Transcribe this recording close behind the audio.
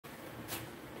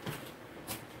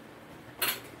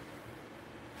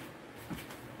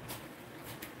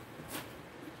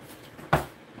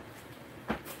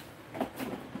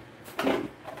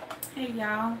Hey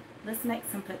y'all, let's make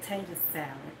some potato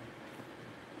salad.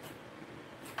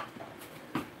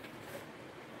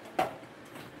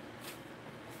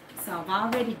 So I've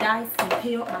already diced and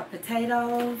peeled my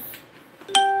potatoes.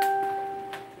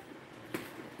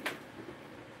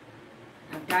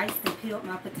 I've diced and peeled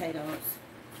my potatoes.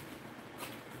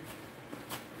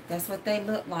 That's what they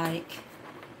look like.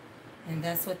 And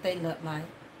that's what they look like.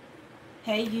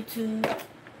 Hey YouTube.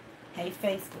 Hey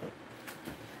Facebook.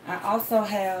 I also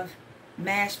have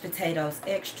mashed potatoes,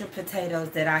 extra potatoes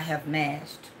that I have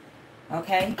mashed.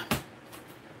 Okay?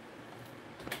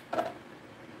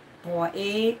 Boiled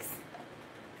eggs.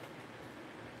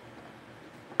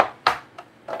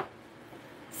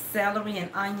 Celery and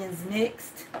onions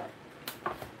mixed.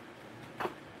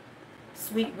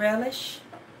 Sweet relish.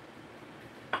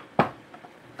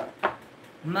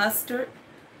 Mustard.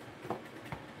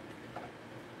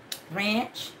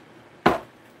 Ranch.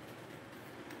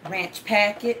 Ranch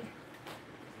packet.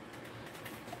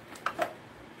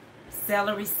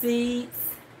 Celery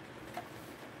seeds.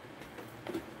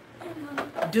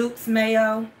 Duke's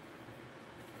mayo.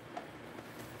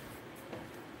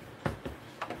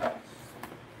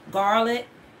 Garlic.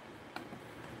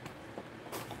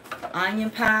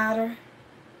 Onion powder.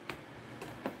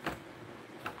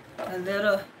 A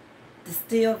little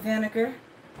distilled vinegar.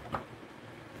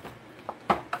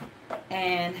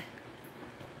 And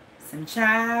some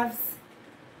chives.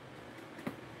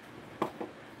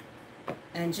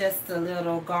 And just a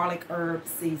little garlic herb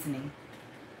seasoning.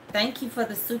 Thank you for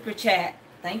the super chat.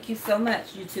 Thank you so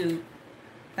much, YouTube.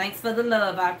 Thanks for the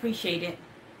love. I appreciate it.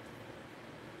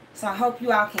 So I hope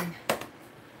you all can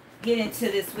get into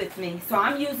this with me. So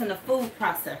I'm using a food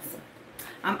processor.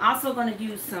 I'm also going to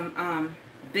use some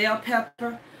bell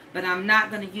pepper, but I'm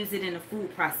not going to use it in a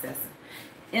food processor.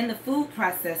 In the food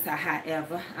processor,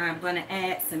 however, I'm going to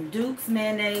add some Duke's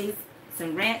mayonnaise,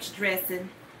 some ranch dressing,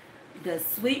 the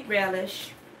sweet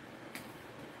relish,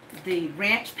 the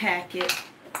ranch packet,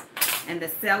 and the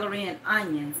celery and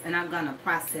onions, and I'm going to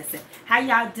process it. How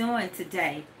y'all doing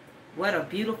today? What a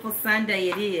beautiful Sunday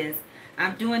it is.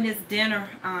 I'm doing this dinner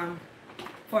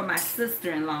for my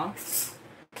sister-in-law.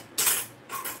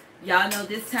 Y'all know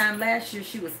this time last year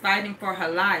she was fighting for her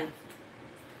life.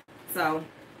 So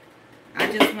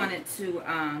I just wanted to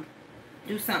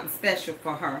do something special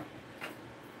for her.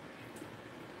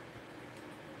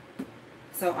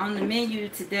 So on the menu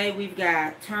today we've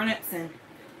got turnips and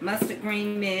mustard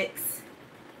green mix,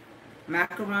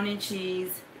 macaroni and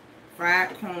cheese,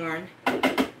 fried corn,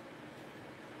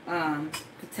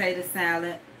 potato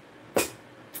salad,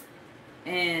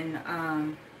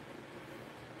 and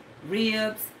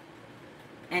ribs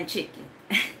and chicken.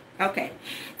 Okay,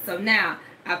 so now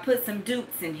I put some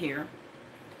Dukes in here.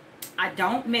 I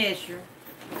don't measure.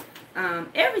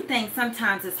 Everything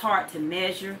sometimes is hard to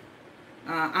measure.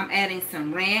 I'm adding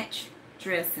some ranch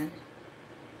dressing.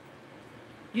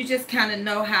 You just kind of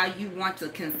know how you want the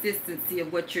consistency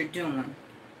of what you're doing.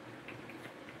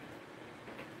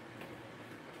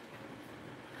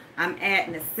 I'm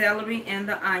adding the celery and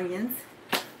the onions.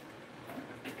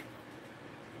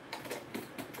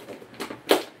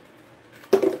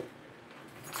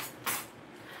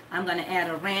 I'm going to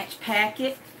add a ranch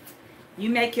packet.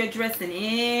 You make your dressing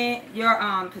in your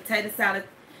potato salad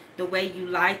the way you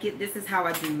like it. This is how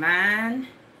I do mine.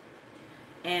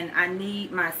 And I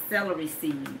need my celery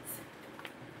seeds.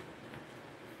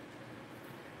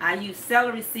 I use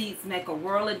celery seeds, make a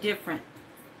world of difference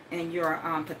in your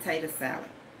potato salad.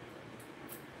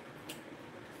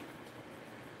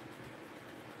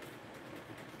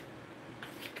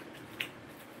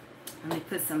 Let me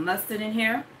put some mustard in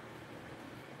here.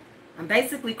 I'm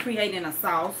basically creating a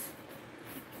sauce.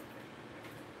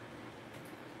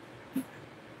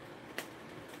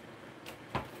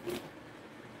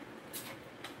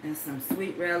 And some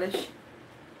sweet relish.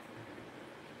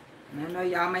 And I know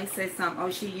y'all may say something,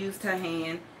 oh, she used her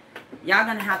hand. Y'all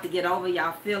gonna have to get over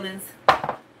y'all feelings.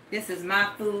 This is my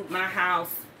food, my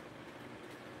house.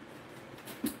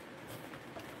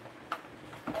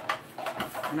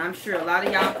 And I'm sure a lot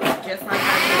of y'all cook just like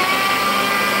I do.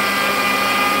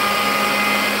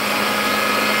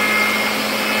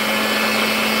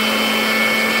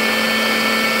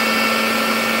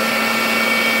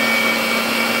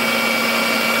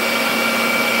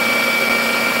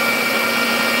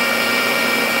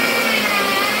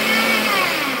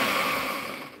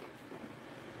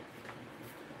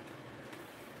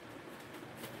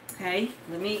 Okay,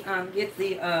 let me get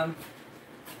the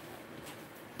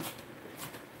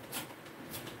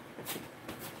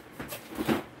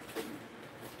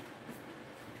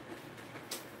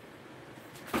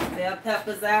bell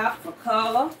peppers out for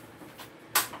color.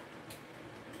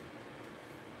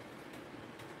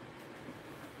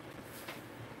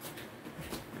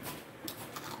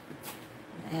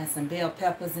 Add some bell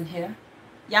peppers in here.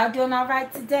 Y'all doing all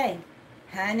right today?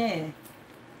 Honey,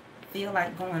 feel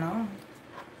like going on.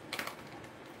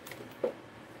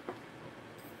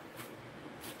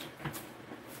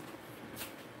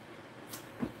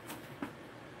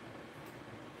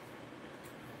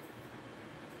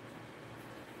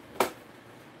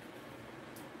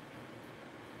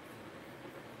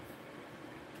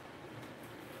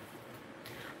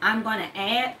 I'm going to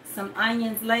add some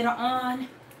onions later on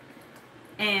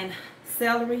and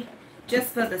celery just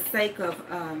for the sake of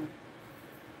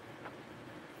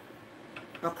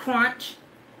a crunch.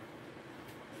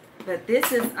 But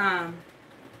this is, I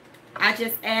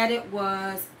just added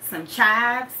was some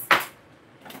chives.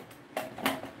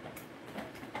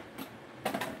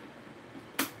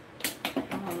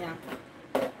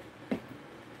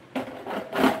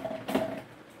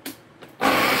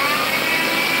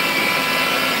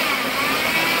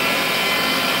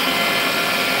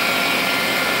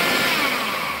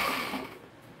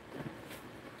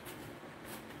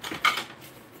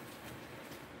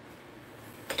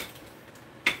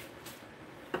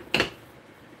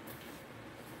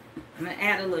 I'm going to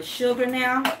add a little sugar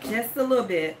now, just a little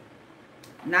bit.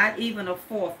 Not even a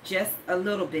fourth, just a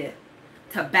little bit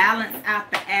to balance out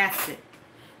the acid.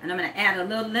 And I'm going to add a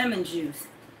little lemon juice.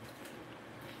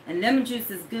 And lemon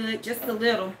juice is good, just a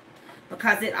little,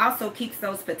 because it also keeps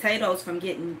those potatoes from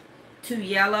getting too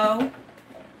yellow.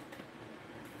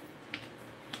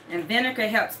 And vinegar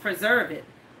helps preserve it.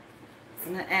 So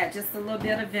I'm going to add just a little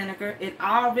bit of vinegar. It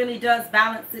all really does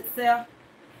balance itself.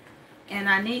 And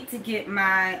I need to get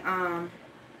my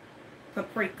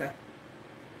paprika.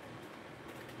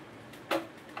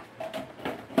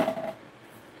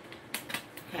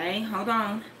 Okay, hold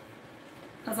on.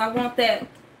 Because I want that,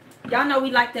 y'all know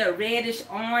we like that reddish,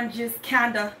 orangish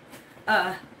kind of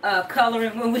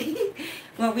coloring when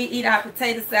we eat our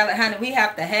potato salad, honey. We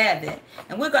have to have it.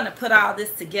 And we're going to put all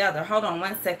this together. Hold on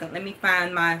one second. Let me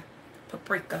find my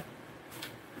paprika.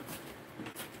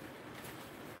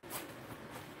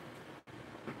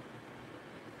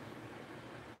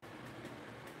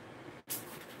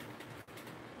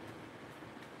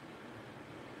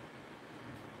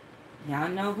 Y'all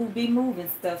know who be moving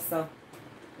stuff, so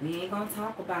we ain't gonna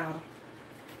talk about them.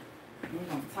 We ain't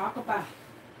gonna talk about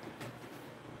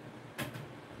it.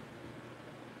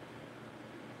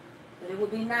 But it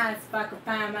would be nice if I could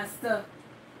find my stuff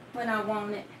when I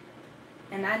want it.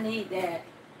 And I need that.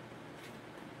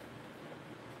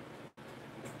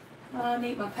 I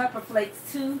need my pepper flakes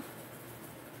too.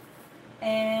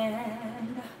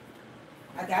 And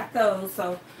I got those,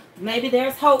 so maybe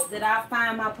there's hope that I'll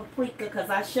find my paprika, because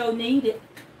I sure need it.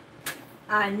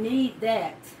 I need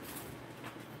that.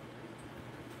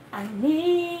 I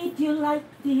need you like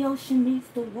the ocean needs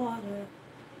the water,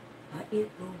 or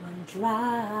it will run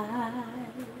dry.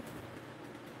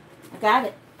 I got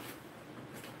it.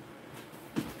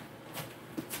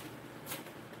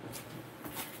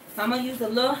 So I'm going to use a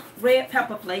little red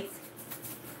pepper flakes.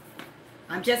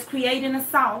 I'm just creating a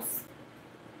sauce.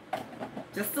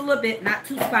 Just a little bit, not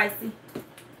too spicy.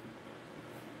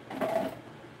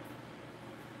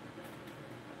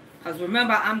 Because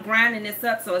remember, I'm grinding this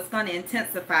up, so it's going to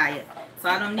intensify it. So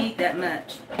I don't need that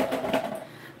much.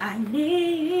 I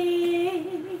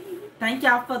need... Thank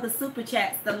y'all for the super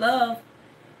chats, the love.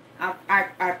 I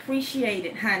appreciate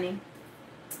it, honey.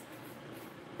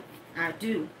 I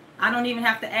do. I don't even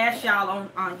have to ask y'all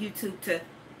on YouTube to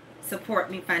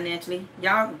support me financially.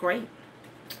 Y'all great.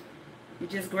 You're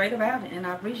just great about it, and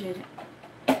I appreciate it.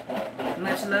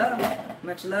 Much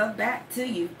love back to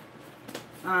you.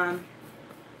 I'm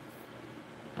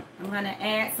going to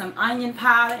add some onion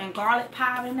powder and garlic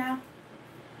powder now.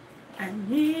 I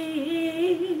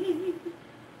need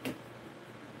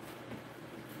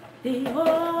the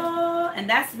oil. And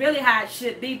that's really how it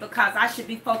should be, because I should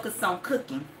be focused on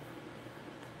cooking.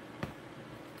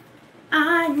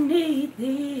 I need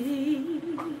thee.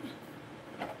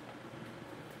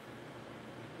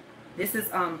 This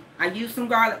is, I used some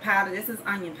garlic powder. This is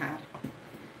onion powder.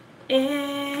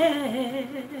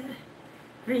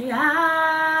 Every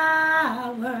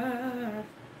hour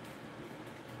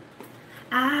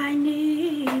I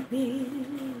need thee.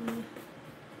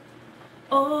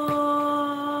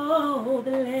 Oh,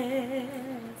 bless.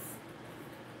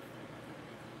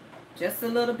 Just a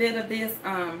little bit of this,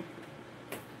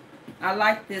 I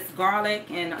like this garlic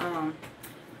and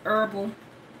herbal.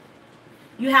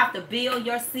 You have to build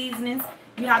your seasonings.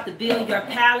 You have to build your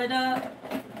palate up.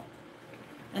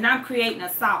 And I'm creating a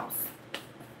sauce.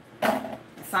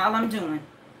 That's all I'm doing.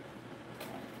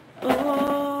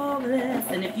 Oh,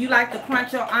 bless. And if you like to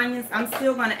crunch your onions, I'm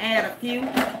still going to add a few.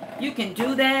 You can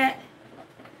do that.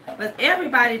 But But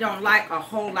everybody don't like a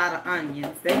whole lot of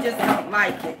onions. They just don't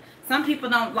like it. Some people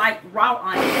don't like raw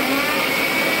onions.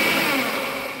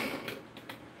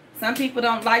 Some people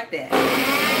don't like that.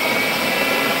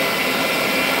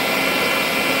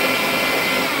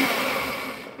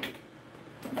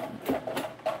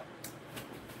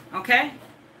 Okay?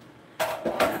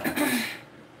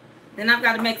 Then I've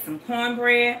got to make some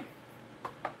cornbread.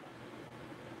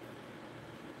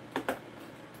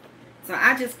 So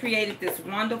I just created this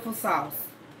wonderful sauce.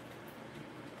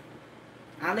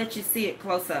 I'll let you see it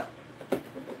close up.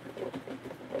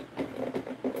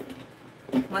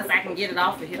 Once I can get it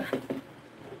off of here.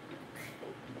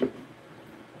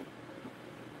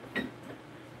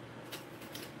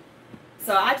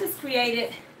 So I just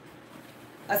created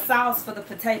a sauce for the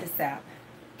potato salad.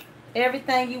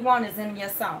 Everything you want is in your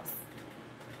sauce.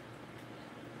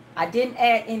 I didn't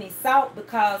add any salt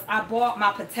because I boiled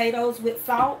my potatoes with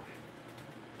salt.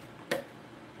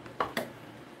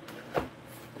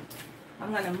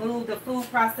 I'm going to move the food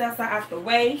processor out the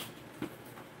way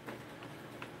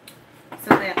so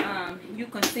that you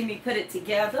can see me put it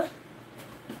together.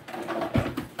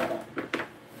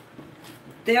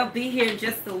 They'll be here in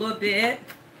just a little bit.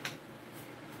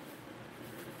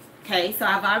 Okay, so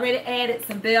I've already added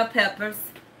some bell peppers.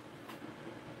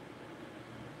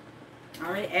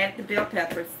 Already added the bell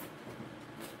peppers.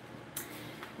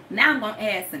 Now I'm going to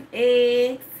add some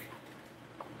eggs.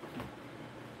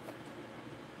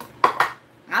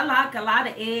 I like a lot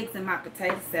of eggs in my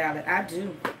potato salad. I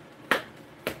do.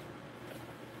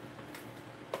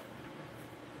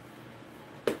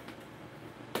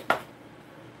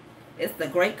 It's a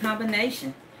great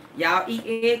combination. Y'all eat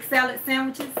egg salad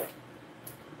sandwiches?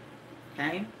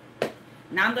 Okay.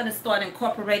 Now I'm going to start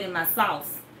incorporating my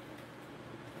sauce.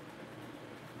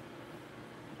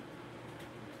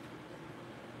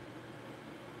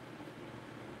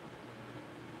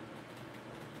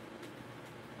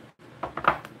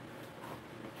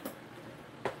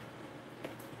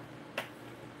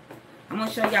 I'm going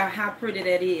to show y'all how pretty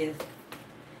that is.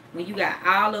 When you got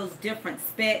all those different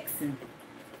specks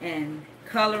and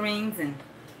colorings and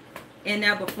in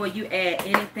there before you add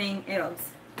anything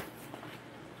else.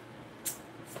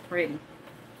 It's pretty.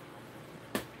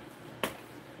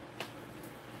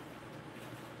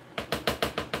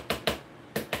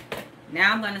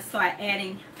 Now I'm going to start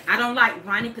adding, I don't like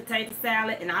runny potato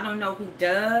salad and I don't know who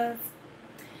does,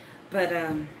 but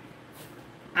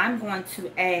I'm going to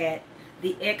add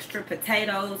the extra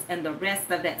potatoes and the rest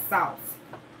of that sauce.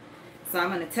 So I'm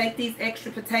going to take these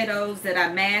extra potatoes that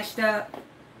I mashed up,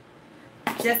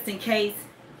 just in case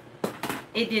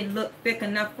it didn't look thick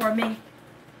enough for me.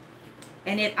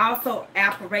 And it also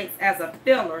operates as a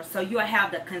filler, so you'll have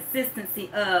the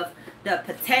consistency of the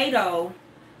potato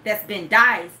that's been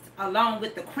diced along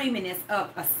with the creaminess of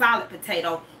a solid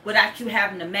potato without you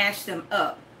having to mash them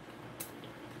up.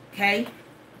 Okay?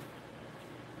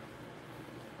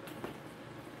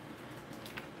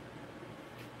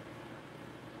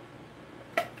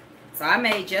 So I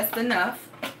made just enough.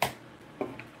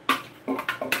 I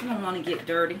don't want to get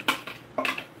dirty.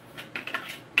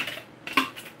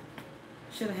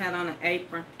 Should have had on an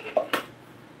apron.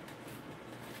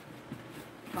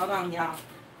 Hold on, y'all.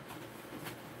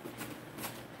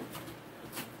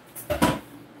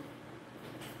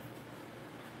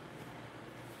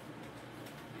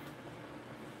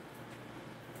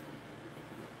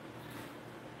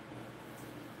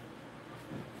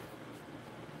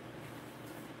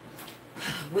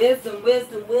 Wisdom,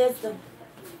 wisdom, wisdom.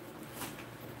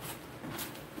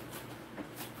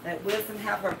 Let wisdom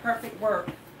have her perfect work.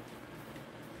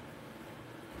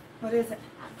 What is it?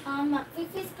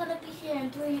 Fifi's gonna be here in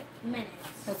 3 minutes.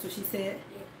 That's what she said?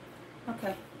 Yeah.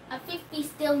 Okay. Fifi's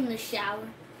still in the shower.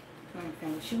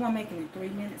 Okay. She won't make it in 3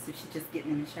 minutes if she's just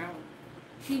getting in the shower.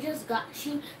 She just got,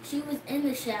 she was in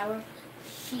the shower.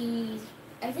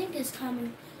 I think it's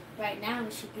coming right now when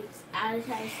she gets out of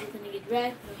the house. She's gonna get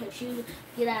dressed, put her shoes,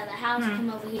 get out of the house, and come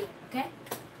over here, okay?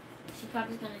 She's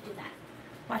probably gonna do that.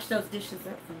 Wash those dishes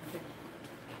up for me.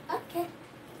 Okay.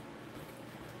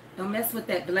 Don't mess with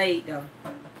that blade, though.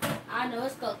 I know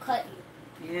it's gonna cut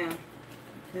you. Yeah.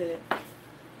 Good.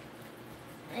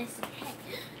 Listen,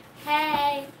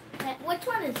 hey, which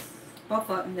one is? Both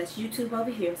of them. That's YouTube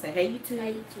over here. Say, hey, YouTube.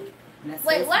 Hey, YouTube. And that's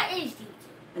Wait, Facebook. what is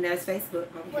YouTube? And that's Facebook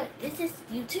over here. What, is this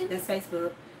YouTube? That's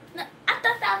Facebook. No, I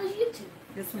thought that was YouTube.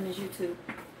 This one is YouTube.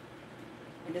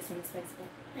 And this one is Facebook.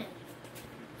 Hey.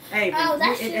 Hey, Oh,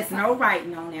 that's it's no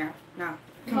writing on there. No.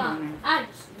 Come Mom, on now. I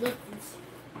just looked and see.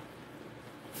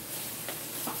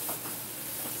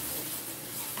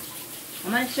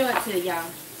 I'm going to show it to y'all.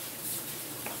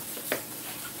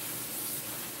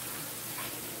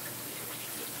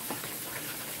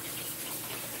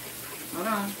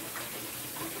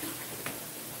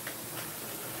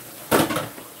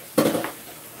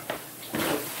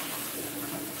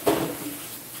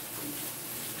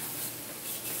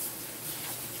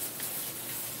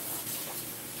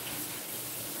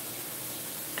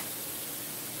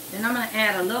 And I'm going to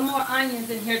add a little more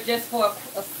onions in here just for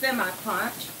a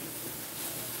semi-crunch.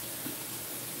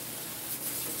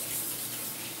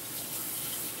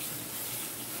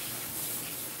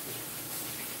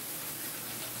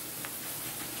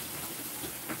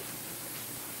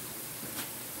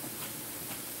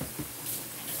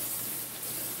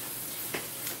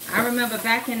 I remember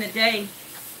back in the day,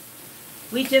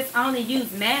 we just only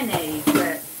used mayonnaise,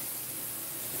 but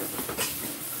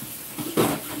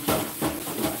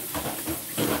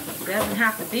it doesn't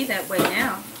have to be that way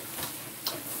now.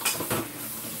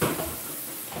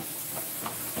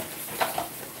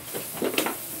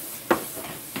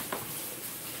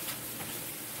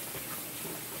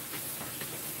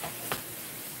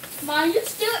 Mom, you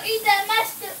still eat that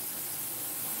mustard?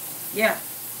 Yeah.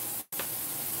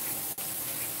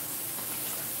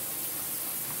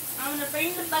 I'm gonna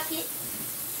bring the bucket.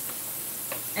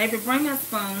 Avery, bring a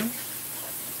spoon.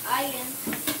 I am.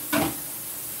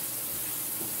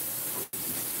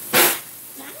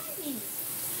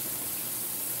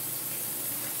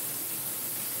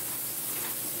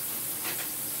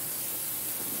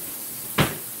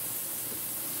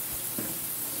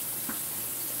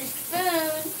 A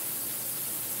spoon.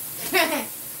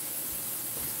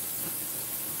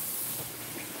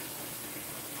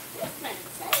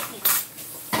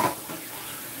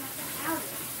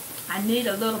 I need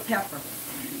a little pepper.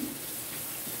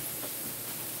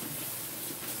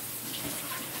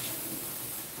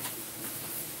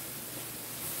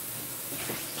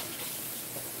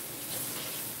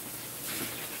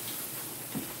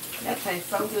 That tastes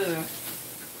so good.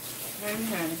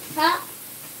 Huh?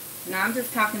 No, I'm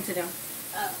just talking to them.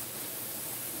 Oh.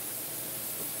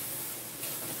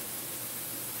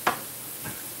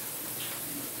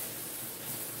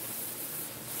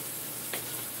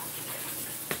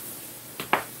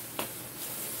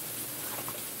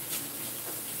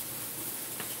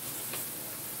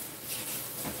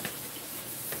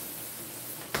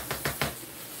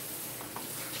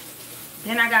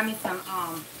 Then I got me some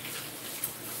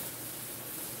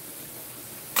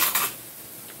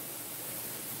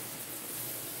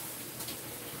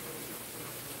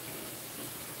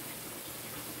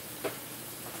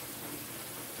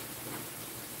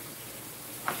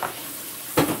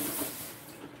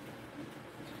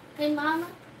Hey, Mama.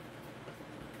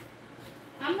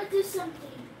 I'm gonna do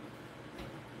something.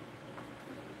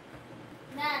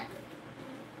 Dad.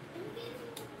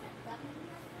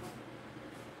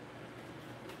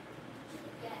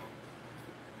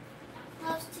 I'm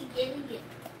close to getting it.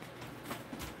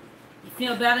 You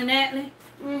feel better, Natalie?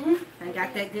 Mm-hmm. I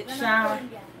got that good shower.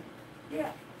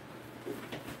 Yeah.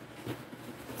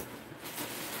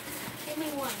 Give me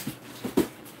one.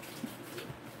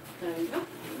 There you go.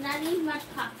 And I need my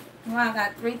pocket. Well, I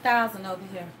got 3,000 over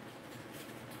here.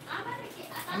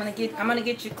 I'm gonna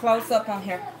get you close up on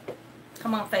here.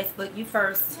 Come on, Facebook, you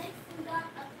first.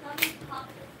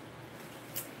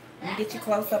 Let me get you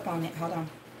close up on it. Hold on.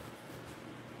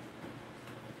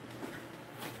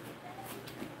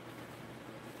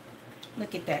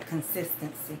 Look at that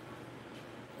consistency.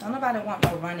 Don't nobody want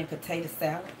no runny potato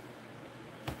salad.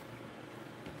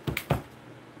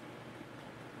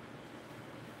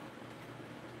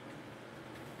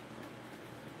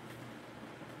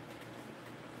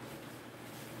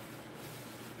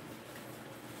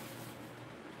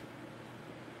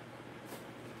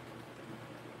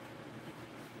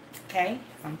 Okay,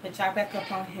 so I'm gonna put y'all back up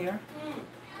on here.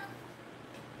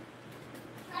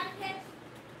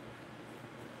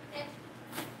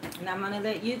 And I'm gonna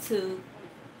let YouTube.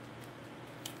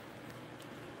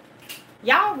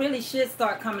 Y'all really should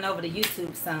start coming over to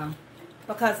YouTube some,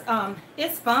 because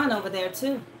it's fun over there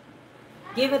too.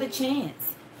 Give it a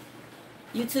chance.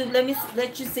 YouTube,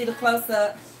 let you see the close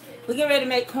up. We get ready to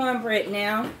make cornbread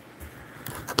now,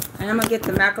 and I'm gonna get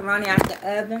the macaroni out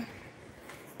the oven.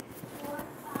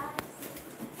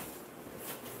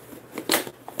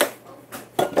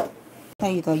 There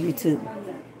you go, YouTube.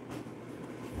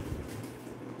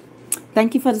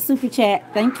 Thank you for the super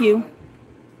chat. Thank you.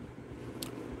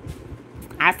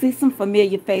 I see some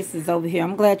familiar faces over here.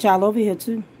 I'm glad y'all over here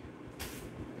too.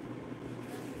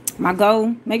 My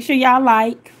goal, make sure y'all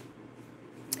like.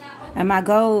 And my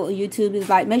goal, YouTube, is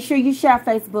like, make sure you share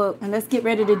Facebook. And let's get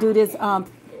ready to do this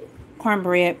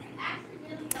cornbread.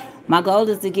 My goal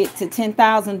is to get to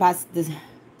 10,000 by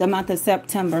the month of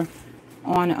September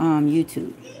on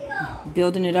YouTube.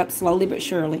 Building it up slowly but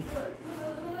surely.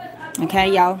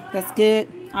 Okay, y'all, that's good.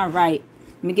 All right,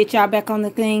 let me get y'all back on the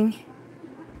thing,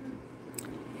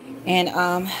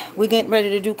 and we're getting ready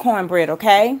to do cornbread.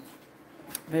 Okay,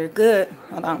 very good.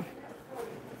 Hold on.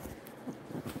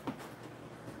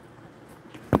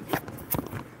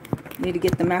 Need to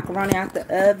get the macaroni out the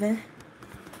oven.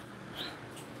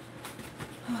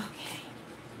 Okay.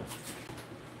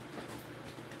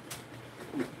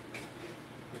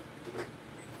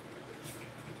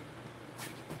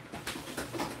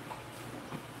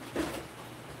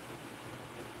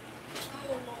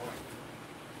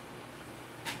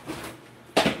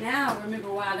 Now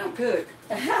remember why I don't cook.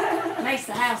 Makes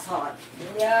the house hot.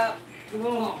 Yep.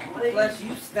 Oh, Plus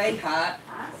you stay hot.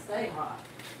 I stay hot.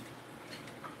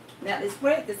 Now let's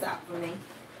spread this out for me.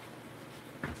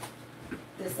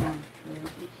 This one.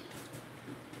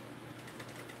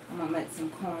 I'm gonna make some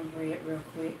cornbread real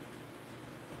quick.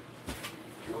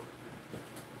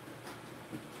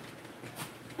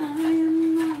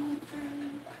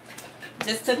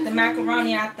 Just took the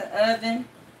macaroni out the oven.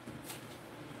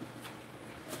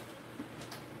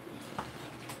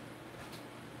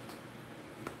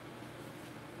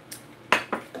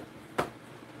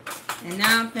 And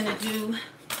now I'm gonna do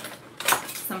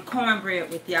some cornbread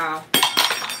with y'all.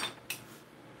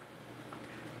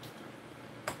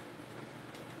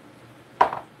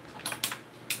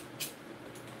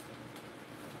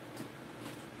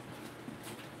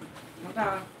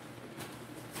 Okay.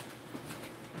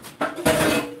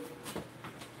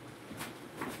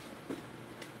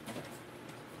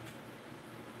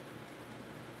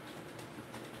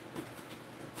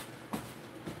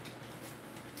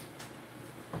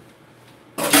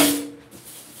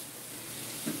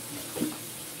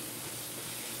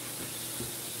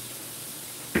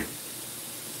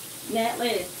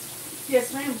 Natalie,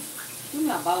 Yes, ma'am. give me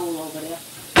a bowl over there.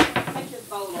 Take this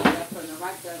bowl over there for me.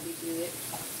 Right there, be good.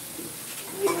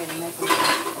 Get ready to make them.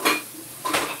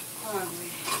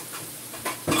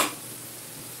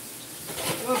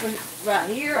 Over right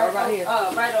here or right here?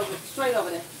 Right over, straight over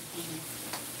there.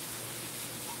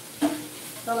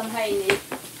 Tell them hey, Nick.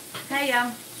 Hey,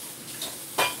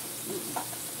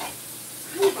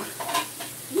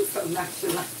 You so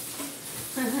nonchalant.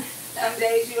 Some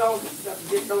days you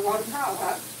just don't want to talk.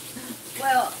 Huh?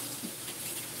 well,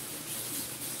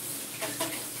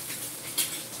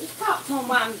 Just talk to them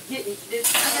while I'm getting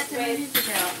this. I got the ready. music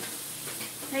out.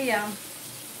 Hey, y'all.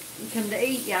 You come to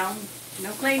eat, y'all.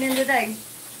 No cleaning today.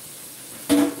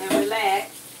 Now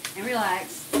relax. And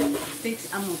relax. I'm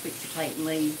gonna fix the plate and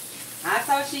leave. I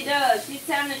thought she does. She's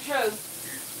telling the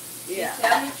truth. Yeah. She's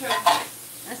telling the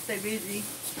truth. I stay busy.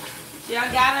 She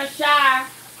done got her shower.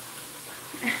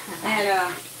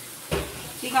 And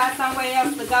she got somewhere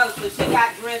else to go, so she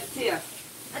got dressed here.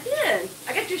 I did.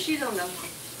 I got your shoes on though.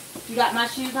 You got my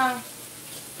shoes on?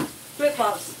 Flip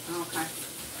flops. Okay.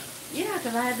 Yeah,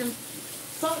 'cause I had them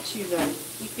salt shoes on.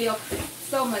 You feel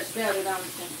so much better, don't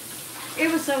you?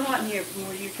 It was so hot in here from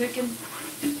where you're cooking.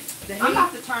 The heat. I'm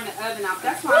about to turn the oven off.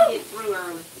 That's why I get through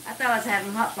early. I thought I was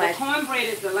having hot The flash. cornbread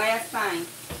is the last thing.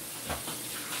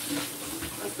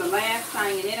 It's the last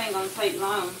thing, and it ain't gonna take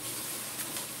long.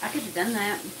 I could have done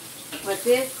that. But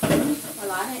this,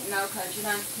 well, I didn't know, cause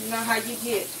you know how you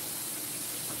get.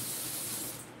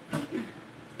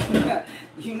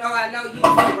 You know I know you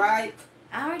do, right?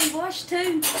 I already washed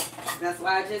too. That's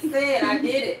why I just said I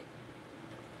did it.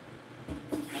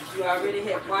 You already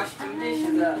had washed them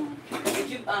dishes up. Did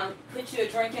you put your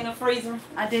drink in the freezer?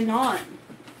 I did not.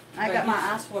 I But got you-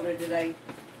 my ice water today.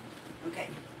 Okay.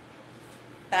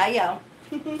 Bye, y'all.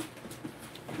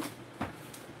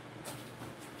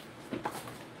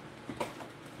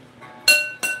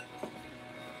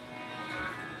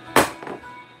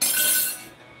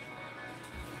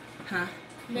 Huh?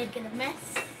 Making a mess.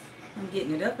 I'm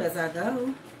getting it up as I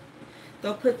go.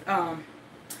 They'll put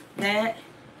that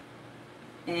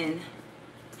and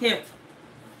here.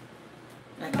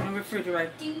 Back in the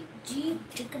refrigerator. D,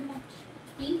 take a mess.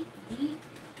 D.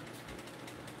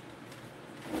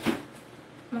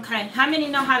 Okay, how many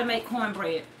know how to make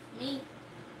cornbread? Me.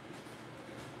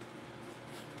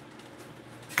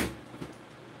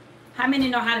 How many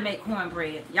know how to make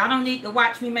cornbread? Y'all don't need to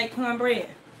watch me make cornbread.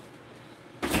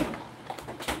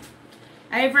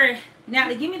 Avery,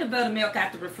 Natalie, give me the buttermilk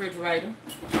out the refrigerator.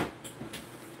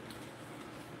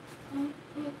 I'm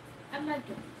not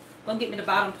doing. Go get me the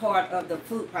bottom part of the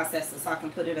food processor so I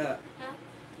can put it up.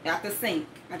 Huh? Out the sink.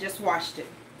 I just washed it.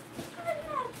 I'm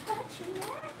not touching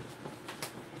that.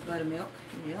 Buttermilk.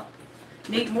 Yep.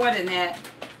 Need more than that.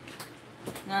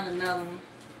 Not another one.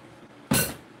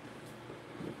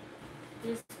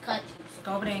 Just cut you.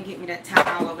 Go over there and get me that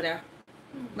towel over there.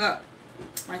 Look.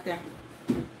 Right there.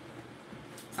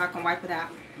 So I can wipe it out.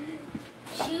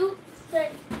 Shoot.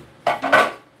 Say.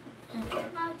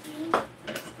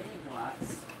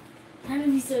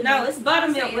 No, it's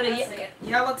buttermilk with a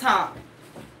yellow top.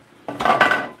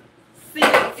 See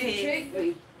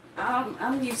it.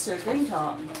 I'm used to a green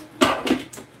top.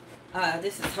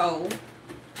 This is whole.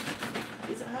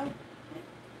 Is it whole?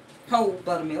 Whole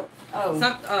buttermilk.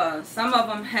 Oh. Some of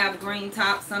them have green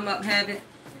top, some of them have it.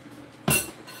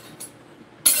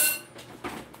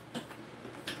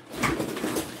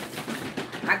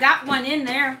 I got one in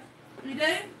there. You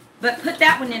do? But put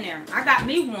that one in there. I got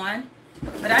me one.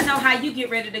 But I know how you get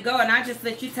ready to go, and I just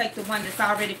let you take the one that's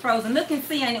already frozen. Look and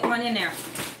see, ain't it one in there?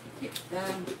 There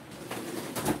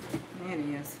it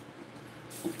is.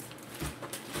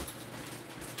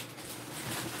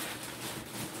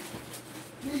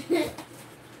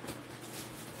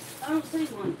 I don't see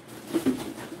one.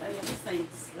 This thing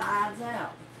slides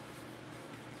out.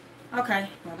 Okay,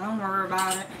 well, don't worry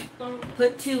about it.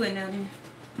 Put 2 in there.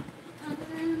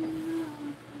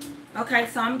 Okay,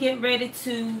 so I'm getting ready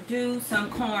to do some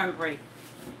cornbread.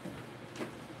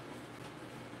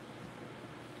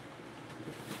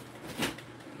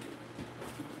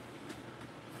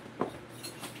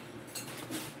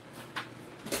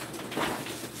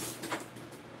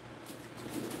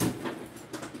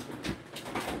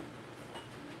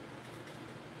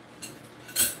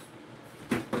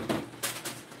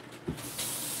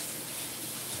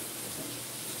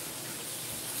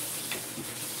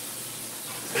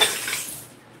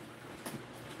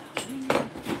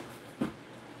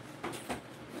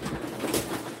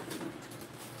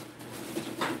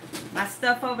 My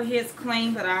stuff over here is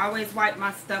clean, but I always wipe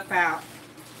my stuff out.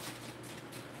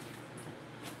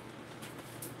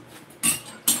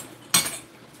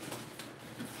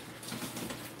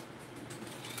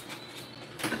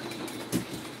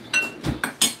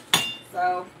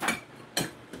 So,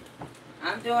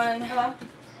 I'm doing, hello?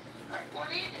 What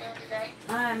are you doing today?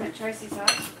 I'm at Tracy's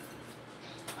house.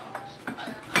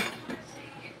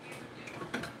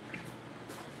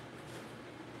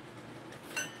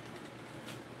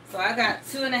 So I got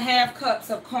 2.5 cups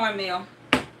of cornmeal.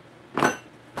 And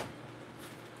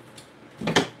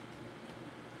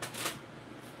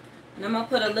I'm gonna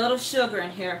put a little sugar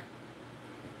in here.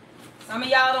 Some of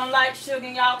y'all don't like sugar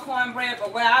in y'all cornbread,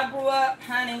 but where I grew up,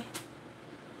 honey,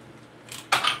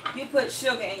 you put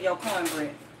sugar in your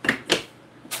cornbread.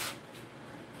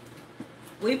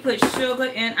 We put sugar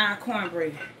in our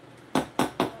cornbread.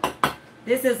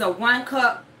 This is a 1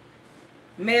 cup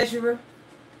measurer.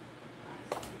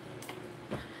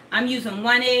 I'm using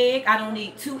 1 egg. I don't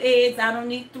need 2 eggs. I don't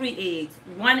need 3 eggs.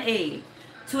 1 egg.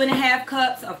 2.5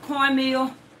 cups of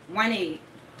cornmeal. 1 egg.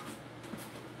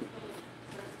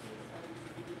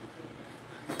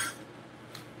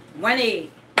 One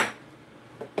egg.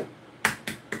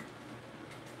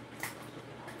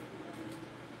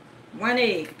 One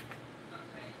egg.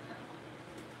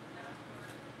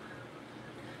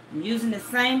 I'm using the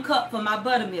same cup for my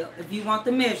buttermilk if you want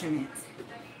the measurements.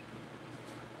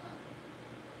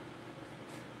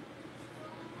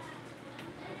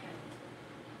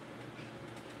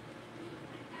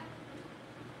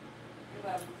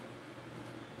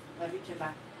 Love you too,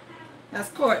 bye. That's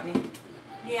Courtney.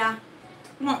 Yeah.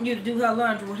 I want you to do her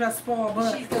laundry with her spoiled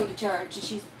butt. She's going to church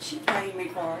and she's paying me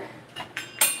for it.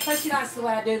 Plus she likes the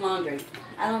way I do laundry.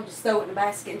 I don't just throw it in the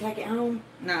basket and take it home.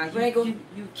 Nah, Regal. you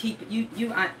keep it. You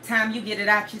time you get it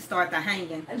out, you start the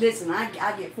hanging. Listen, I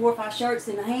get 4 or 5 shirts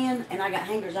in the hand, and I got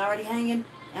hangers already hanging,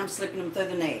 and I'm slipping them through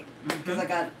the neck because I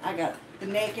got the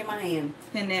neck in my hand.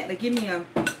 And that, give me a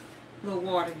little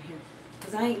water in here.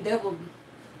 Because I ain't double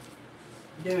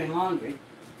doing laundry.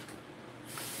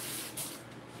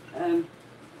 I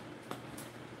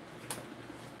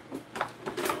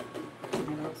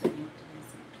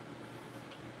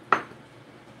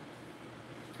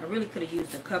really could have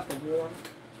used a cup of water.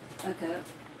 Okay.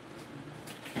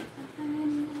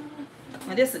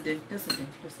 Well, this'll do. This'll do.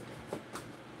 This'll do.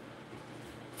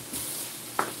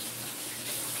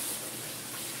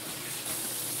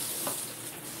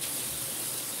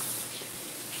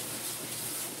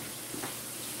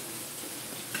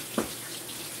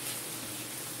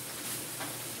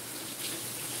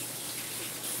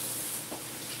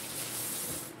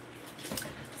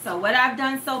 So what I've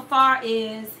done so far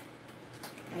is,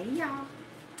 hey y'all,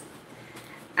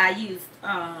 I used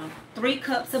 3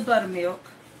 cups of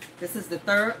buttermilk. This is the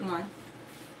 3rd one.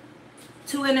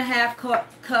 2.5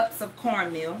 cups of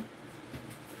cornmeal.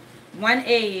 1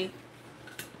 egg.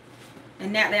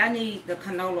 And Natalie, I need the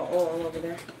canola oil over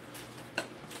there.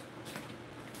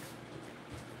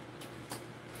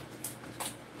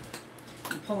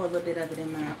 And pour a little bit of it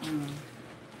in my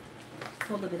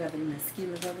pour a little bit of it in the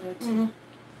skillet over there too.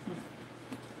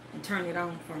 And turn it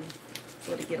on for me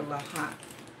so it'll get a little hot.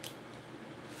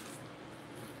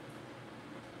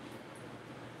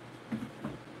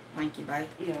 Thank you, babe.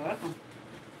 You're welcome.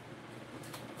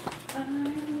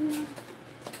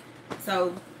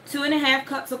 So 2.5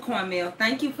 cups of cornmeal.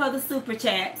 Thank you for the super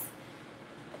chats.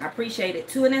 I appreciate it.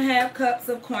 2.5 cups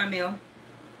of cornmeal.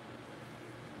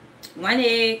 1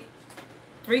 egg.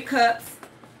 3 cups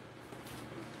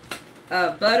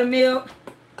of buttermilk.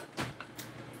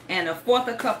 And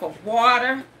 1/4 cup of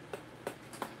water.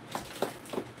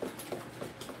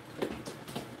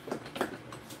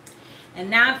 And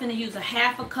now I'm going to use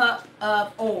 1/2 cup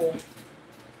of oil.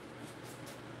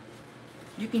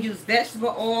 You can use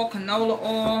vegetable oil, canola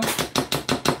oil.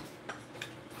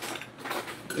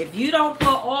 If you don't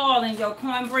put oil in your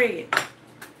cornbread,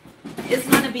 it's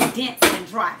going to be dense and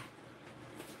dry.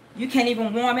 You can't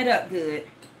even warm it up good.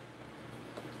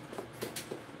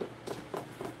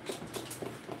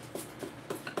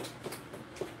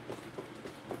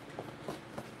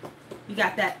 You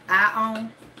got that eye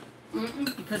on? Mm-hmm.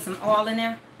 You put some oil in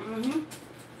there? Mm-hmm.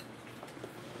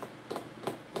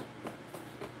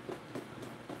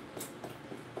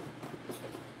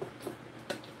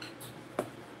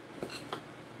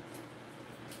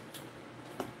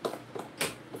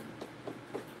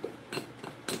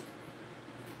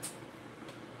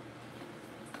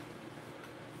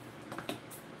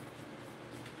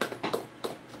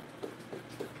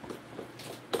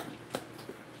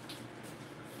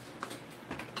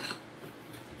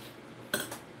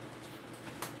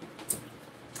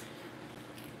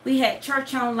 We had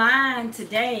church online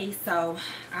today, so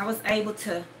I was able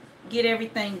to get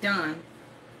everything done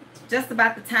just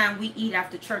about the time we eat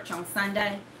after church on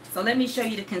Sunday. So let me show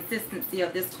you the consistency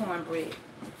of this cornbread.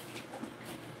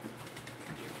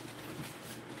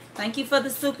 Thank you for the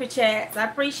super chats. I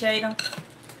appreciate them.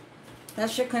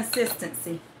 That's your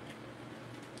consistency.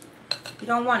 You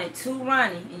don't want it too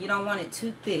runny and you don't want it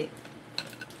too thick.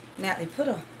 Now they put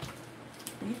a,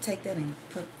 you take that and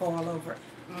put oil over it.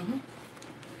 Mm-hmm.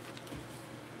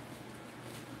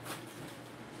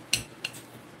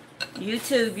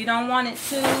 YouTube, you don't want it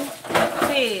too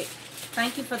thick.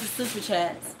 Thank you for the super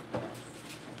chats.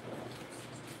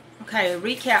 Okay,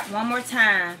 recap one more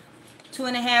time.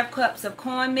 2.5 cups of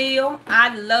cornmeal.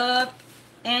 I love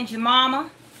Aunt Jemima.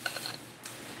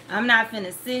 I'm not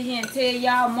finna sit here and tell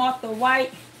y'all Martha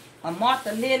White or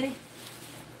Martha Lily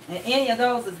and any of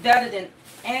those is better than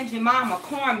Aunt Jemima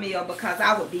cornmeal because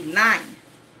I would be lying.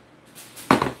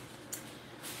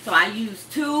 So I use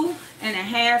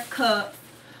 2.5 cups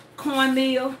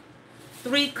cornmeal,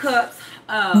 3 cups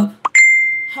of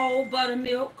whole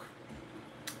buttermilk,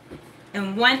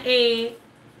 and 1 egg,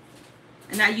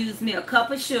 and I use me a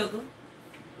cup of sugar.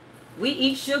 We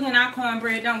eat sugar in our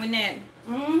cornbread, don't we, Natty?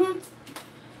 Mm-hmm.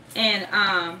 And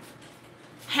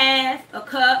 1/2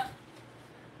 cup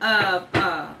of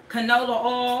canola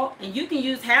oil, and you can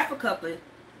use 1/2 cup of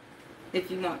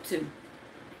if you want to.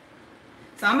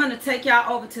 So I'm going to take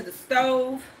y'all over to the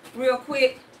stove real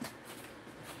quick.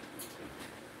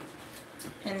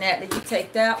 And Natalie, you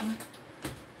take that one.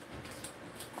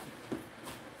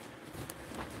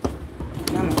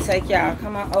 I'm going to take y'all.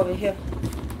 Come on over here.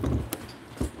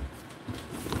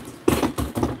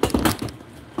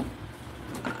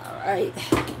 Alright.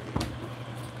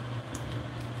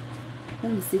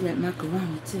 Let me see that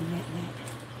macaroni too, Natalie.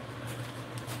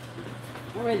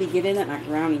 I'm ready to get in that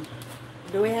macaroni.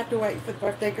 Do we have to wait for the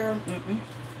birthday girl? Mm-mm.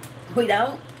 We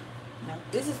don't? No.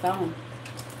 This is fine.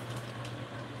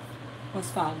 What's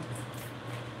falling?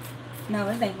 No,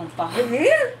 it ain't gonna fall. It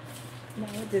is? No,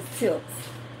 it just tilts.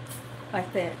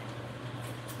 Like that.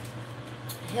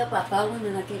 Help, I falling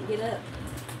and I can't get up.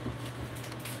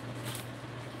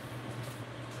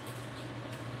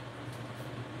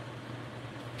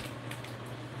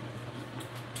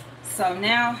 So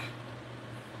now,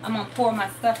 I'm gonna pour my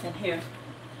stuff in here.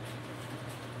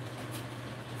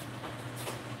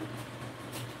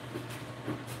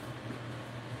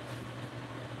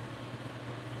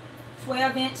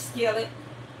 "12-inch skillet,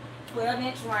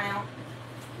 12-inch round.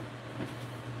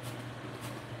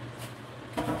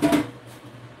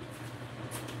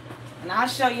 And I'll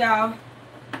show y'all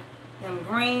them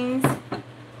greens.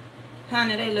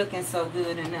 Honey, they looking so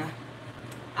good in there.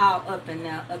 All up and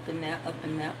there, up and there, up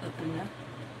and there, up and there.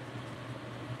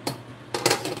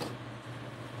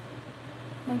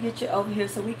 I'm gonna get you over here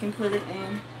so we can put it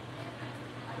in.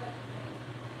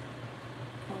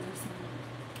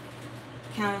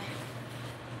 Kind of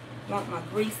want my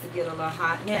grease to get a little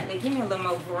hot. Natalie, give me a little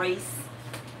more grease.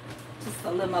 Just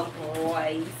a little more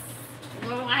grease.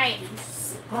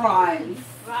 Rice. Grease.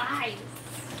 Rice.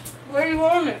 Where do you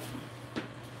want it?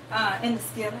 In the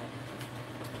skillet.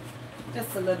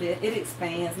 Just a little bit. It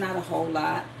expands, not a whole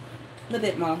lot. A little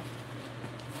bit more.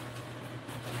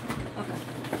 Okay.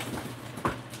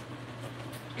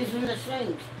 It's in the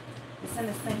sink. It's in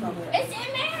the sink over there. It's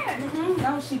in there. Mm-hmm.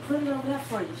 No, she put it over there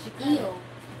for you. She cut Ew. it.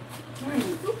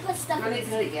 Who put stuff I in didn't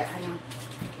this? do it yet. Hang on.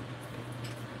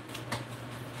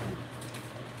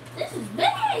 This is big.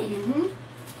 Mm-hmm.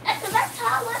 That's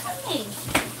taller than me.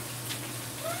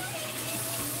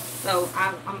 So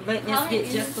I'm letting this How get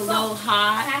it just is a little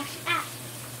hot. Ah.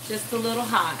 Just a little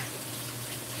hot.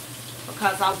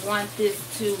 Because I want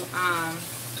this to,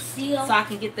 Seal. so I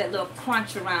can get that little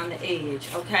crunch around the edge,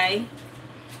 okay?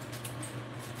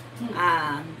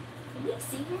 Can we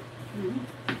see her?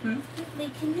 Mm-hmm.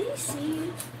 Can they see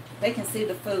you? They can see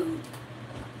the food.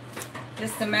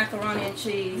 Just the macaroni and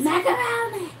cheese.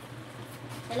 Macaroni.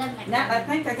 I love macaroni. Now, I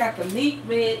think I got the meat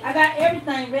ready. I got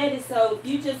everything ready, so if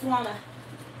you just want to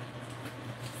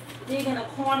dig in a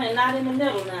corner and not in the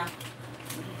middle now.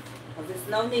 Because there's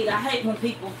no need. I hate when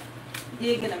people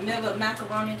dig in the middle of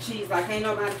macaroni and cheese like ain't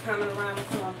nobody coming around the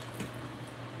corner.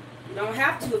 You don't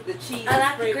have to if the cheese I is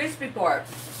like the spread. crispy part.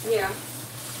 Yeah.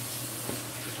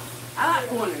 I like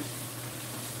corners.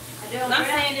 I do on I'm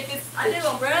brown- saying if it's I do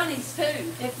on brownies too.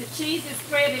 if the cheese is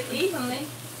spread evenly,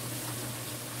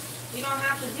 you don't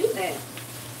have to do that.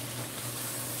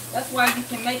 That's why you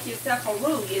can make yourself a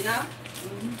roux, you know?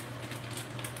 Mm-hmm.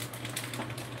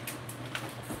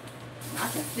 I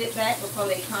can sit back before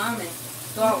they come and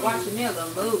start watching me a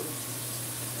little movie.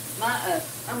 My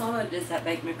mama does that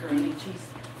baked macaroni and cheese.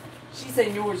 She's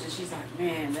seen yours and she's like,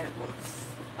 man, that looks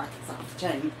like it's off the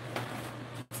chain.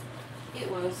 It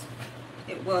was.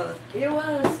 It was. It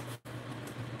was.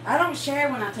 I don't share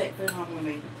when I take food home with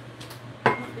me.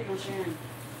 I'm not big on sharing.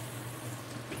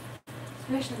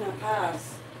 Especially my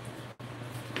pies.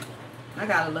 I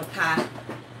got a little pie.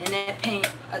 And that paint,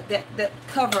 that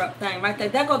cover up thing right there.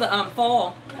 That go the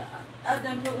foil. I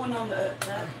done put one on the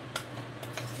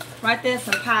Right there,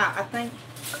 some pie, I think.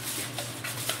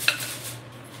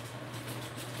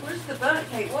 where's the butter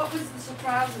cake? What was the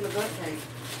surprise in the butter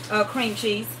cake? Cream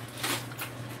cheese.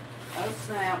 Oh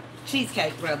snap.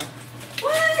 Cheesecake, rather.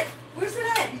 What? Where's it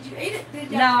at? Did you eat it?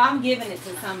 Did you? No, I'm giving it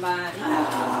to somebody.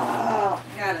 Oh.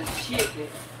 Gotta ship it.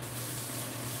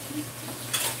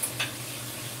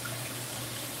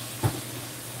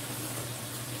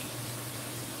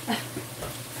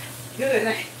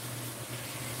 Good.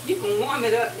 You can warm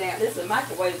it up now. There's a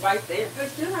microwave right there.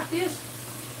 It's still like this.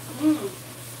 Mmm.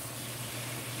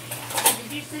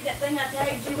 Did you see that thing I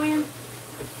tagged you in?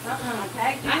 I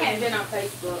tagged I you haven't in. been on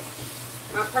Facebook.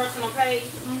 My personal page,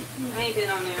 Mm-hmm. I ain't been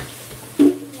on there.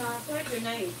 No, I tagged your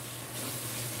name.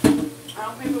 I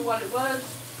don't remember what it was.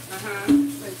 Uh-huh.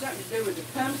 But it's something to do with the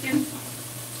pumpkin.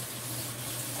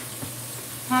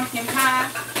 Pumpkin pie.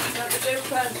 Something to do with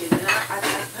pumpkin. And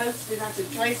I posted, I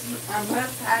said, Tracy, I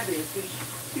must have this.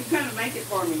 Because you kind of make it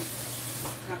for me.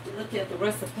 I have to look at the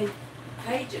recipe.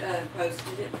 Paige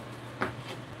posted it.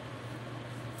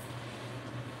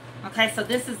 Okay, so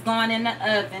this is going in the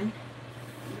oven.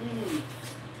 Mmm.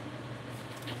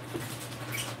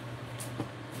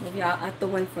 Maybe I'll have to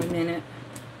wait for a minute.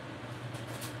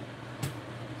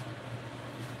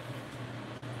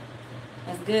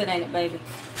 That's good, ain't it, baby?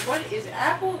 What is it?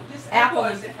 Apple? Just Apple or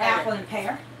and is it apple pear? and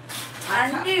pear.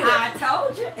 I knew I it.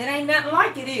 told you. It ain't nothing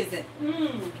like it, is it?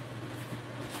 Mmm.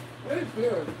 Very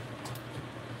good.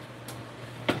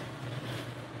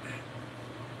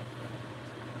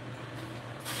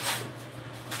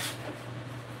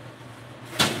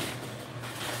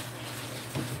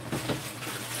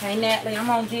 Hey, Natalie, I'm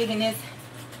gonna dig in this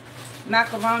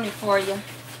macaroni for you.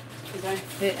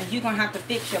 Okay. And you're gonna have to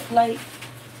fix your plate.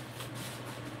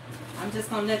 I'm just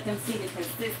gonna let them see the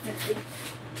consistency.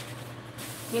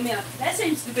 Give me a That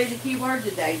seems to be the key word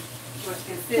today. what's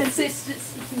consistency.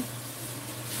 Consistency.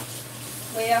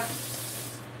 Well,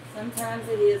 sometimes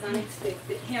it is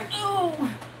unexpected. Here.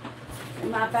 Oh,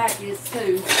 my back is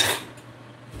too.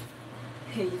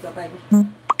 Here you go, baby. Let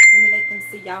me let them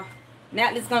see y'all.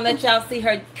 Natalie's gonna let y'all see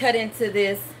her cut into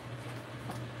this.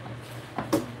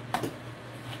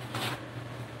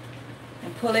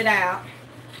 And pull it out.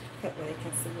 Cut where they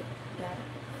can see it. Got it.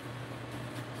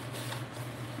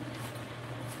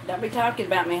 Don't be talking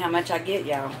about me how much I get,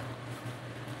 y'all.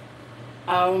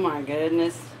 Oh my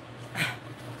goodness.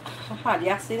 Oh, do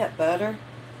y'all see that butter?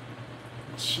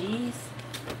 Cheese?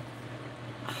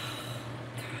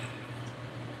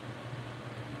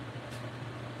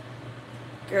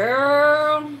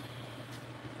 Girl.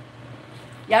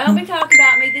 Y'all don't be talking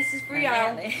about me. This is for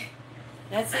y'all. Natalie.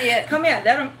 That's it. Come here.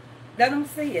 Let them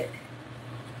see it.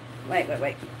 Wait.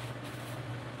 Can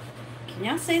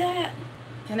y'all see that?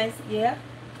 Can they see? Yeah.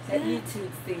 Let Yeah. YouTube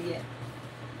see it.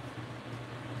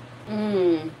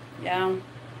 Mmm. Yeah.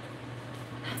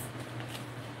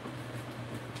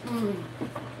 Mmm.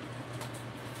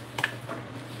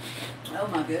 Oh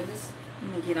my goodness.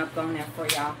 Let me get up on there for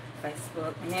y'all,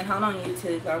 Facebook. And then hold on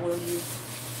YouTube, I will use.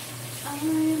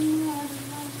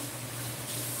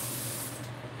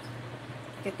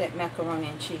 Get that macaroni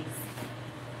and cheese.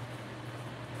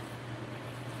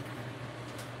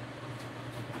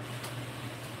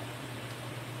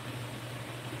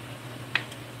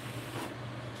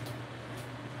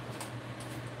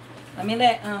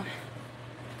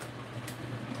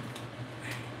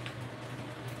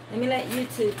 Let me let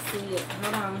YouTube see it.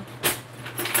 Hold on.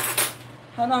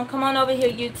 Hold on. Come on over here,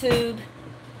 YouTube.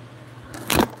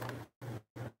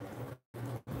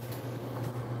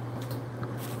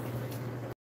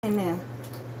 Amen.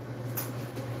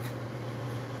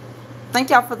 Thank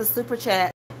y'all for the super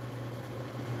chat.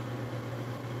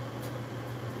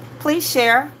 Please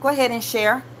share. Go ahead and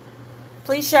share.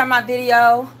 Please share my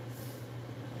video.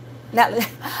 Natalie,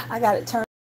 I got it turned.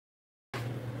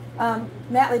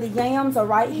 Natalie, the yams are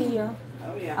right here.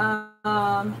 Oh yeah.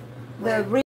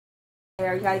 The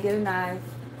there, you gotta get a knife.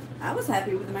 I was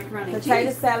happy with the macaroni and Potato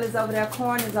cheese. salad's over there.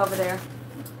 Corn is over there.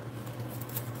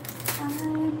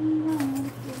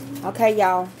 Okay,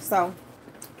 y'all. So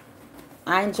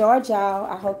I enjoyed y'all.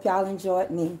 I hope y'all enjoyed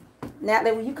me.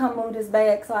 Natalie, will you come move this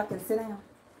bag so I can sit down?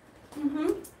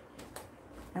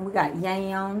 And we got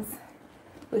yams.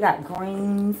 We got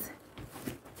greens.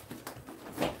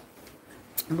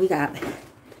 And we got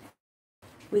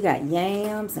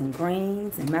yams and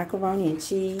greens and macaroni and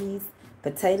cheese,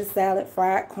 potato salad,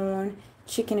 fried corn,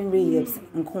 chicken and ribs,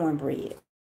 and cornbread.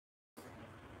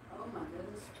 Oh my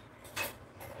goodness.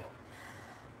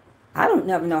 I don't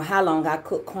never know how long I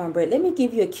cook cornbread. Let me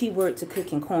give you a keyword to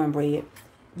cooking cornbread.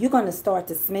 You're going to start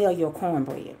to smell your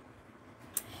cornbread.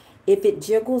 If it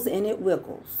jiggles and it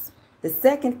wiggles. The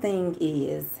second thing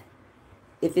is,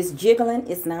 if it's jiggling,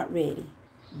 it's not ready.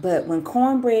 But when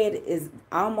cornbread is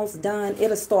almost done,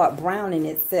 it'll start browning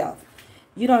itself.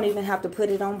 You don't even have to put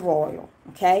it on broil,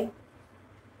 okay?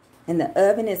 And the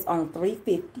oven is on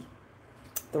 350.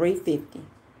 350.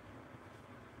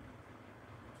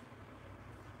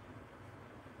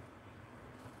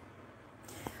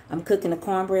 I'm cooking the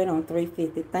cornbread on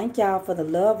 350. Thank y'all for the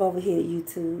love over here,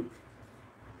 YouTube.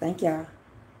 Thank y'all.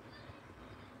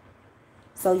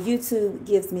 So YouTube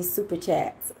gives me super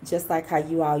chats, just like how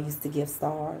you all used to give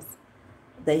stars.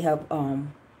 They help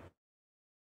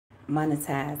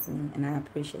monetize me, and I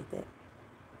appreciate that.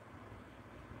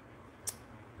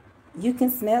 You can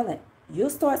smell it.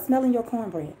 You'll start smelling your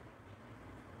cornbread.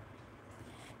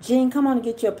 Jean, come on and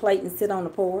get your plate and sit on the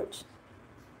porch.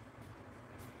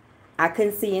 I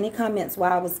couldn't see any comments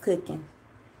while I was cooking.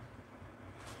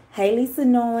 Haley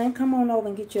Sonoran, come on over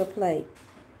and get your plate.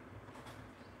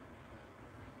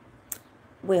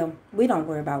 Well, we don't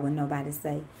worry about what nobody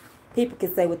say. People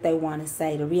can say what they want to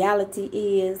say. The reality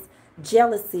is,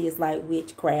 jealousy is like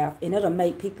witchcraft, and it'll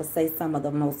make people say some of the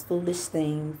most foolish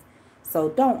things. So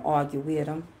don't argue with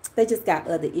them. They just got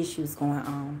other issues going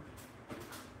on.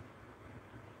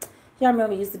 Y'all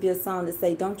remember, it used to be a song that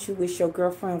say, "Don't you wish your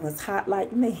girlfriend was hot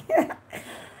like me?"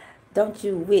 Don't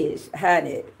you wish,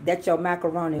 honey, that your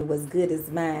macaroni was good as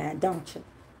mine, don't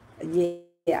you?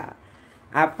 Yeah.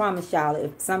 I promise y'all,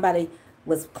 if somebody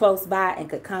was close by and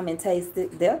could come and taste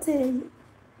it, they'll tell you.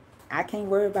 I can't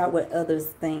worry about what others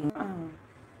think.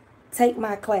 Take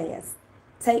my class.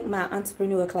 Take my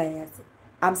entrepreneur class.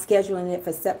 I'm scheduling it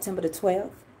for September the 12th.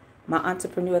 My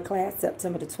entrepreneur class,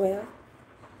 September the 12th.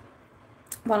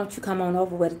 Why don't you come on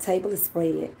over where the table is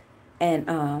spread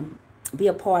and be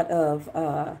a part of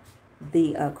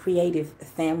the creative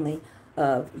family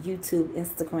of YouTube,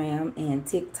 Instagram, and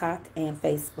TikTok, and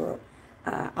Facebook.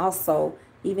 Also,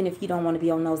 even if you don't want to be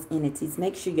on those entities,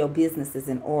 make sure your business is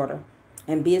in order.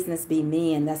 And business be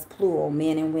men, that's plural,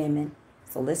 men and women.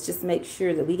 So let's just make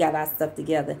sure that we got our stuff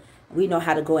together. We know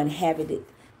how to go and have it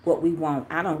what we want.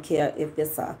 I don't care if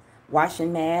it's a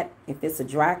washing mat, if it's a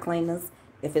dry cleaners,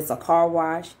 if it's a car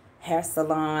wash, hair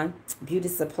salon, beauty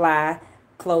supply,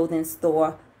 clothing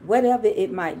store, whatever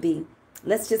it might be.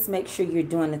 Let's just make sure you're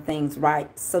doing the things right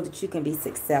so that you can be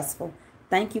successful.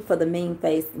 Thank you for the mean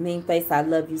face. Mean face, I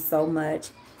love you so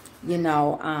much. You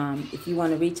know, if you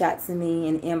want to reach out to me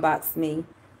and inbox me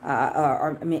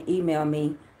or email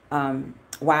me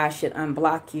why I should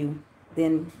unblock you,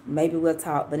 then maybe we'll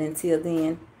talk. But until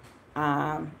then,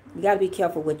 you got to be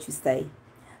careful what you say.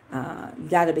 You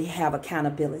got to have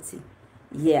accountability.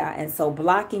 Yeah, and so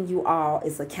blocking you all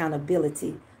is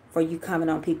accountability for you coming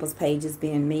on people's pages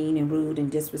being mean and rude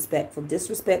and disrespectful.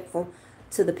 Disrespectful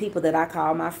to the people that I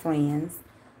call my friends.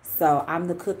 So I'm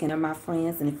the cook and they're my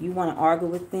friends. And if you want to argue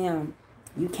with them,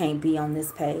 you can't be on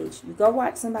this page. You go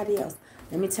watch somebody else.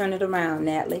 Let me turn it around,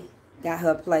 Natalie. Got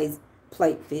her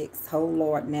plate fixed. Oh,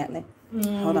 Lord, Natalie.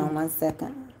 Hold on 1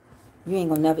 second. You ain't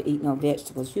gonna never eat no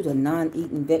vegetables. You the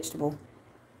non-eating vegetable.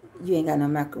 You ain't got no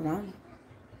macaroni.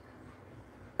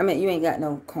 I mean, you ain't got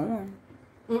no corn.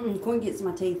 Corn gets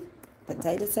my teeth.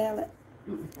 Potato salad?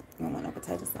 You don't want no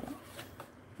potato salad.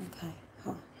 Okay.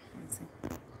 Hold on.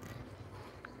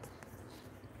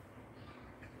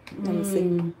 Let me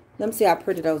see. Let me see how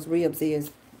pretty those ribs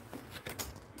is.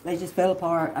 They just fell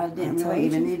apart. I didn't told really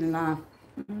even you. need a knife.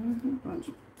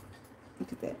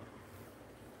 Look at that.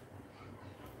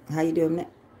 How you doing that?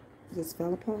 Just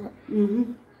fell apart.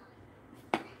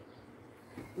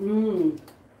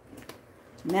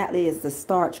 Natalie is the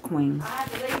starch queen. I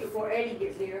have to leave before Eddie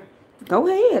gets here. Go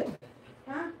ahead.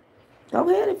 Huh? Go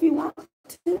ahead if you want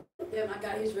to. Yeah, I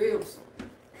got his ribs.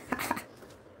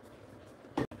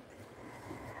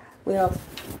 Well,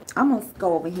 I'm gonna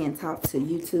go over here and talk to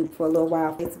YouTube for a little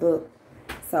while, Facebook.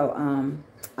 So,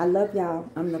 I love y'all.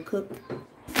 I'm the cook,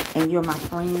 and you're my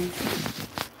friend.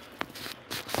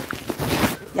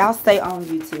 Y'all stay on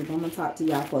YouTube. I'm gonna talk to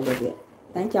y'all for a little bit.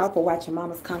 Thank y'all for watching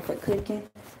Mama's Comfort Cooking.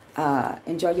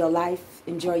 Enjoy your life,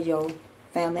 enjoy your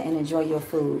family, and enjoy your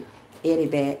food. Eddie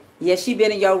back. Yes, she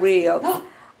been in your ribs.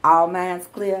 All minds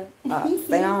clear.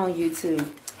 Stay on YouTube.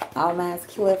 All minds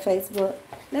clear Facebook.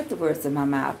 Let the words of my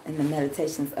mouth and the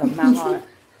meditations of my heart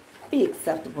be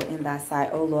acceptable in thy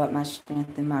sight, O Lord, my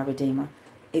strength and my redeemer.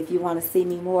 If you want to see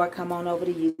me more, come on over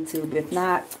to YouTube. If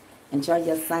not, enjoy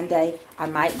your Sunday. I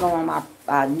might go on my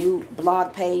new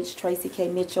blog page, Tracy K.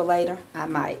 Mitchell, later. I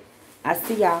might. I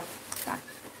see y'all. Bye.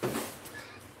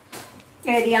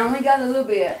 Eddie, I only got a little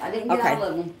bit. I didn't get all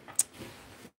of them.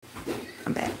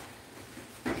 I'm back.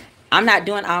 I'm not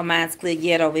doing all minds clear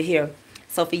yet over here.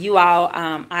 So for you all,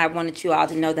 I wanted you all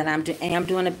to know that I am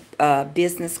doing a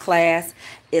business class.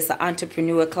 It's an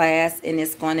entrepreneur class, and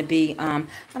it's going to be, I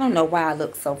don't know why I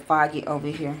look so foggy over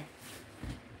here.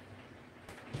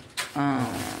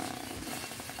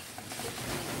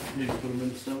 Need to put them in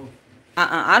the stove?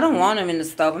 I don't want them in the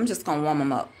stove. I'm just going to warm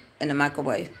them up in the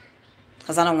microwave.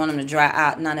 Because I don't want them to dry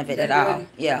out, none of it at all.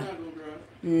 Yeah.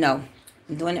 No.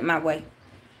 I'm doing it my way.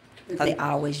 Because they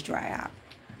always dry out.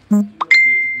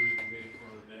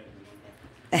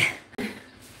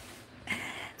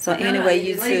 So anyway,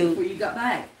 YouTube. Before you got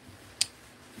back.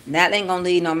 Natalie ain't gonna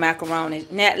leave no macaroni.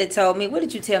 Natalie told me, what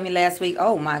did you tell me last week?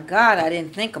 Oh my God, I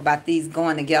didn't think about these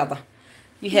going together.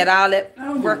 You had all that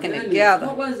working together.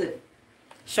 What was it?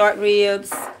 Short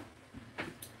ribs,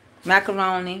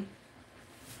 macaroni.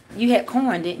 You had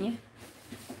corn, didn't you?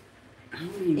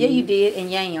 Yeah, you did,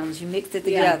 and yams. You mixed it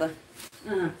together.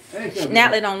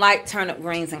 Natalie don't like turnip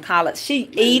greens and collards. She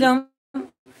eat them.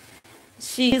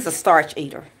 She's a starch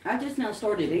eater. I just now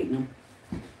started eating them.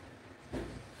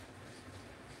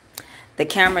 The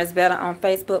camera is better on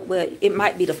Facebook. Well, it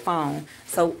might be the phone.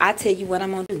 So I tell you what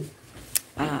I'm gonna do.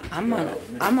 I'm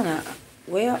gonna.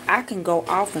 Well, I can go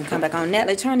off and come back on.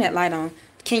 Natalie, turn that light on.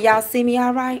 Can y'all see me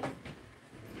all right?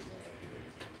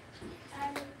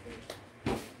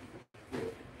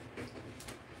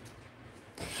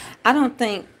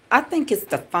 I think it's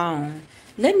the phone.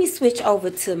 Let me switch over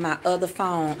to my other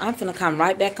phone. I'm finna come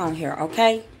right back on here,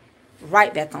 okay?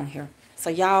 Right back on here. So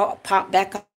y'all pop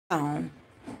back on.